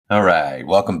All right,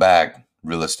 welcome back.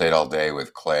 Real Estate All Day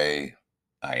with Clay.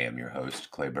 I am your host,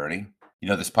 Clay Burney.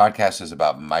 This podcast is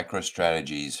about micro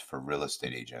strategies for real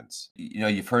estate agents.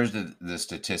 You've heard the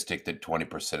statistic that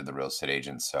 20% of the real estate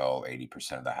agents sell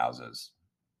 80% of the houses.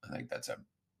 I think that's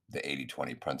the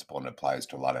 80-20 principle and applies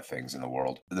to a lot of things in the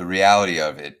world. The reality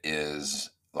of it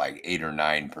is like 8 or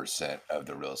 9% of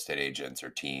the real estate agents or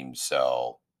teams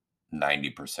sell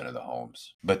 90% of the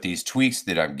homes. But these tweaks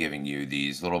that I'm giving you,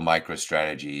 these little micro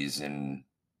strategies and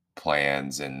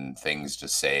plans and things to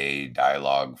say,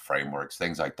 dialogue, frameworks,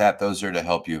 things like that, those are to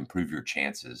help you improve your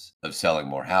chances of selling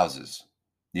more houses.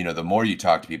 The more you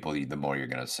talk to people, the more you're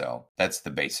going to sell. That's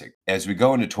the basic. As we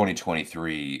go into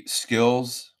 2023,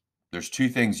 skills, there's two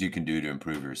things you can do to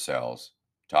improve your sales: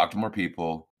 talk to more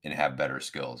people and have better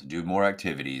skills. Do more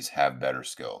activities, have better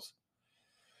skills.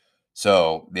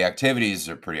 So the activities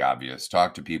are pretty obvious.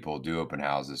 Talk to people, do open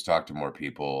houses, talk to more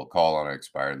people, call on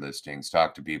expired listings,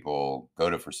 talk to people, go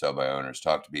to for sale by owners,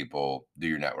 talk to people, do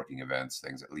your networking events,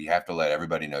 things. You have to let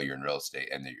everybody know you're in real estate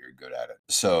and that you're good at it.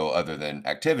 So other than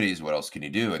activities, what else can you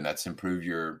do? And that's improve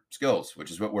your skills, which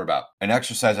is what we're about. An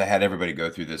exercise I had everybody go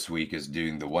through this week is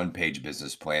doing the one-page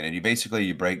business plan. And you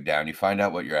break down, you find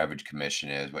out what your average commission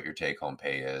is, what your take-home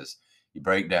pay is. You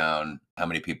break down how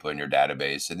many people in your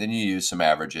database, and then you use some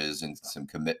averages and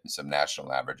some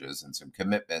national averages and some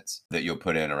commitments that you'll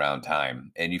put in around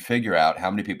time. And you figure out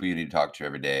how many people you need to talk to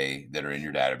every day that are in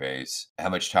your database, how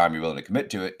much time you're willing to commit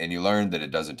to it. And you learn that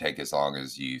it doesn't take as long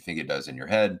as you think it does in your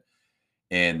head.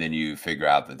 And then you figure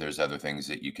out that there's other things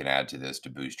that you can add to this to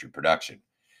boost your production.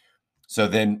 So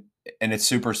then, and it's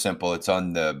super simple. It's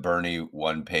on the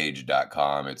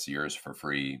BurneyOnePage.com. It's yours for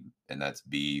free. And that's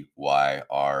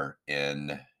BYRNE1ONE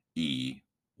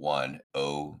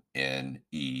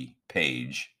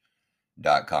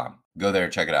page.com. Go there,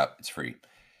 check it out. It's free.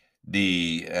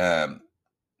 The and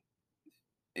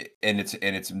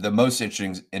it's the most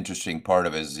interesting part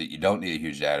of it is that you don't need a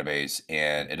huge database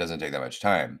and it doesn't take that much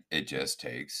time. It just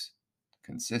takes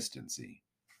consistency.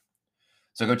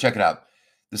 So go check it out.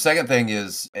 The second thing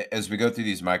is, as we go through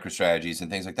these micro strategies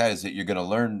and things like that, is that you're going to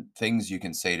learn things you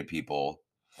can say to people,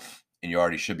 and you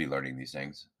already should be learning these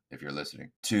things if you're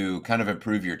listening, to kind of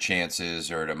improve your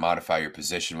chances or to modify your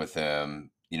position with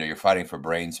them. You're fighting for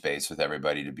brain space with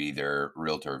everybody to be their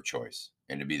realtor of choice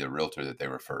and to be the realtor that they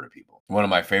refer to people. One of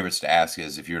my favorites to ask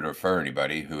is, if you were to refer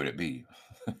anybody, who would it be?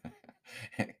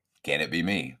 Can it be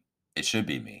me? It should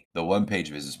be me. The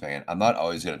one-page business plan. I'm not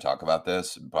always going to talk about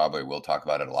this. Probably will talk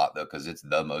about it a lot, though, because it's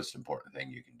the most important thing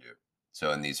you can do.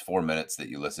 So in these 4 minutes that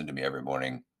you listen to me every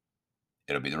morning,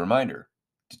 it'll be the reminder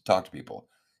to talk to people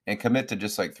and commit to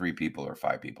just like 3 people or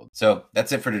 5 people. So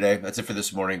that's it for today. That's it for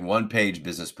this morning. One-page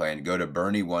business plan. Go to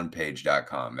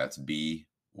BurneyOnePage.com. That's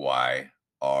BYRNE.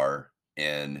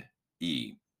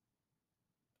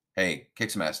 Hey, kick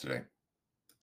some ass today.